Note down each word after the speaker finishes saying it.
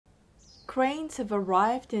Cranes have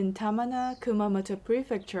arrived in Tamana, Kumamoto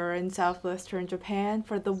Prefecture in southwestern Japan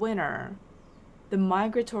for the winter. The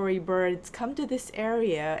migratory birds come to this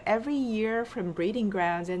area every year from breeding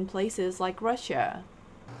grounds in places like Russia.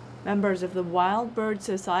 Members of the Wild Bird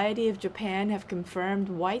Society of Japan have confirmed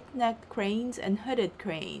white-necked cranes and hooded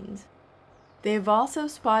cranes. They have also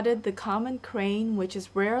spotted the common crane, which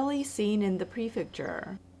is rarely seen in the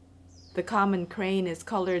prefecture. The common crane is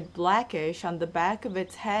colored blackish on the back of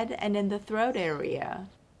its head and in the throat area.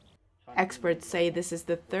 Experts say this is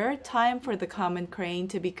the third time for the common crane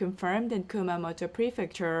to be confirmed in Kumamoto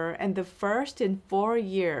Prefecture and the first in 4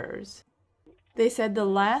 years. They said the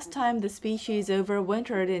last time the species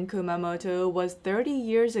overwintered in Kumamoto was 30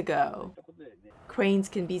 years ago. Cranes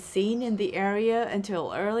can be seen in the area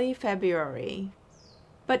until early February.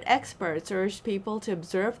 But experts urge people to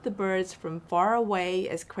observe the birds from far away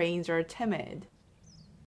as cranes are timid.